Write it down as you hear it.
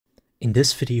In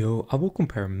this video, I will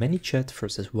compare Manychat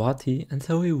versus Wati and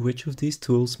tell you which of these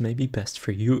tools may be best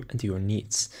for you and your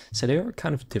needs. So they are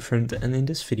kind of different, and in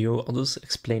this video I'll just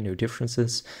explain their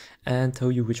differences and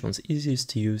tell you which one's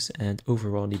easiest to use and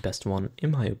overall the best one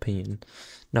in my opinion.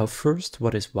 Now first,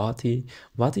 what is Wati?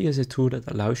 Wati is a tool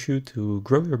that allows you to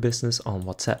grow your business on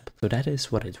WhatsApp. So that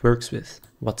is what it works with,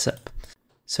 WhatsApp.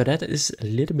 So that is a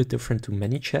little bit different to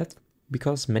Manychat,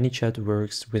 because Manychat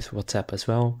works with WhatsApp as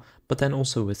well, but then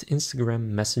also with Instagram,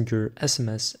 Messenger,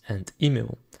 SMS and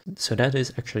email. So that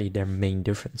is actually their main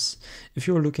difference. If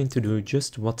you're looking to do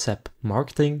just WhatsApp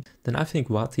marketing, then I think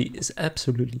Wati is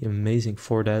absolutely amazing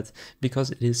for that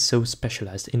because it is so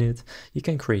specialized in it. You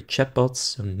can create chatbots,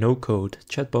 so no-code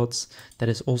chatbots. That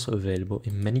is also available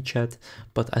in Manychat,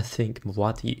 but I think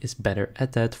Wati is better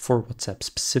at that for WhatsApp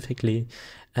specifically.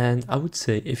 And I would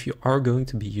say if you are going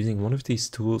to be using one of these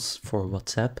tools for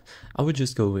WhatsApp, I would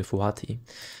just go with Wati.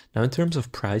 Now in terms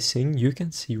of pricing, you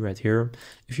can see right here,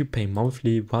 if you pay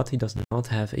monthly, Wati does not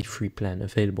have a free plan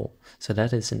available. So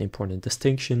that is an important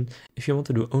distinction. If you want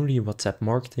to do only WhatsApp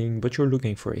marketing, but you're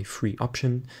looking for a free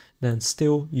option, then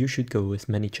still you should go with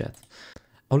Manychat.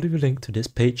 I'll leave a link to this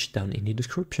page down in the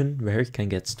description where you can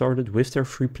get started with their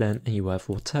free plan and you have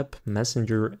WhatsApp,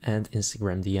 Messenger and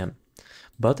Instagram DM.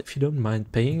 But if you don't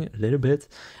mind paying a little bit,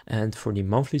 and for the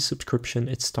monthly subscription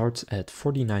it starts at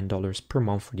 $49 per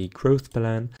month for the growth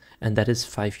plan, and that is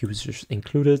 5 users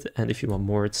included, and if you want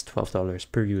more it's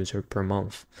 $12 per user per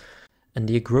month. And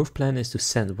the growth plan is to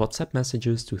send WhatsApp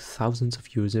messages to thousands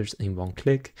of users in one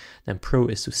click. Then Pro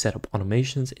is to set up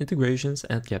automations, integrations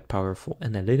and get powerful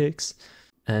analytics.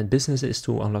 And business is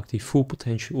to unlock the full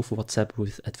potential of WhatsApp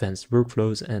with advanced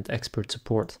workflows and expert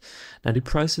support. Now the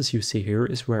prices you see here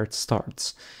is where it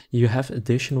starts. You have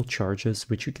additional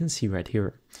charges which you can see right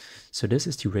here. So this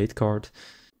is the rate card.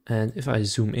 And if I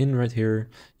zoom in right here,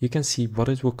 you can see what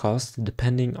it will cost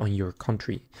depending on your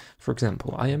country. For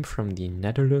example, I am from the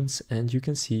Netherlands and you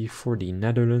can see for the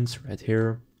Netherlands right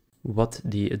here what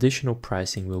the additional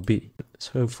pricing will be.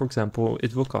 So for example,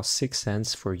 it will cost 6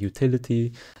 cents for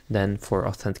utility, then for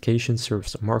authentication,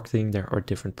 service or marketing, there are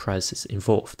different prices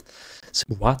involved. So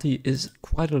Wati is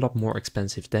quite a lot more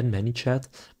expensive than Manychat,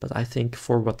 but I think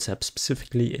for WhatsApp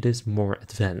specifically it is more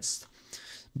advanced.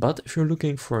 But if you're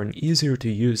looking for an easier to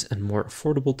use and more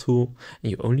affordable tool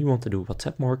and you only want to do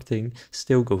WhatsApp marketing,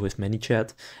 still go with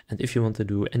Manychat. And if you want to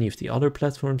do any of the other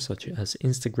platforms such as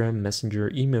Instagram,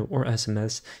 Messenger, email or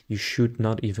SMS, you should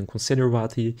not even consider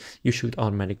Wati. You should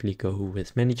automatically go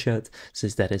with Manychat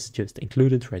since that is just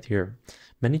included right here.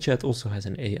 Manychat also has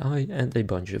an AI and a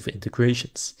bunch of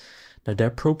integrations. Now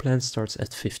their Pro plan starts at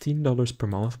 $15 per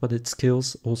month, but it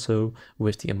scales also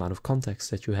with the amount of contacts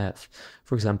that you have.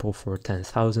 For example, for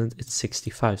 10,000, it's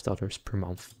 $65 per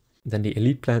month. Then the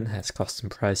Elite plan has custom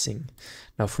pricing.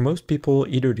 Now for most people,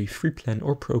 either the free plan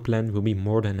or Pro plan will be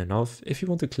more than enough. If you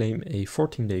want to claim a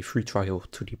 14-day free trial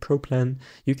to the Pro plan,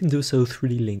 you can do so through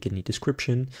the link in the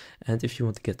description. And if you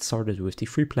want to get started with the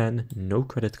free plan, no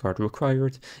credit card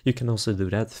required, you can also do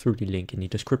that through the link in the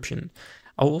description.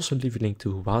 I'll also leave a link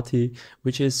to Wati,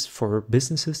 which is for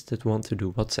businesses that want to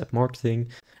do WhatsApp marketing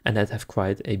and that have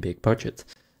quite a big budget.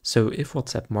 So if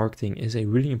WhatsApp marketing is a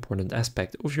really important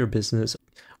aspect of your business,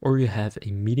 or you have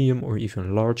a medium or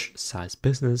even large size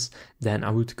business, then I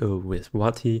would go with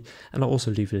Wati, and I'll also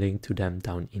leave a link to them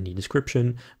down in the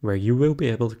description where you will be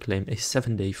able to claim a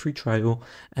 7-day free trial,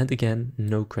 and again,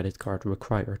 no credit card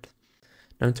required.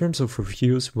 Now in terms of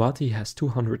reviews, Wati has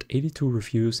 282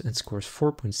 reviews and scores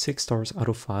 4.6 stars out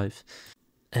of 5.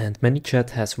 And Manychat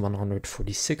has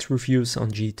 146 reviews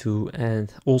on G2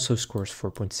 and also scores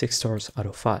 4.6 stars out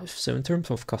of 5. So in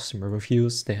terms of customer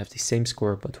reviews, they have the same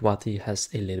score, but Wati has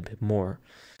a little bit more.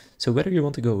 So whether you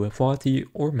want to go with Wati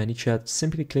or Manychat,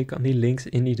 simply click on the links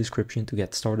in the description to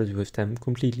get started with them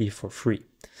completely for free.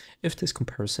 If this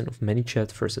comparison of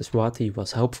Manychat versus Wati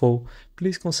was helpful,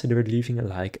 please consider leaving a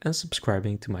like and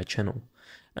subscribing to my channel.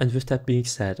 And with that being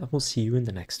said, I will see you in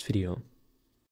the next video.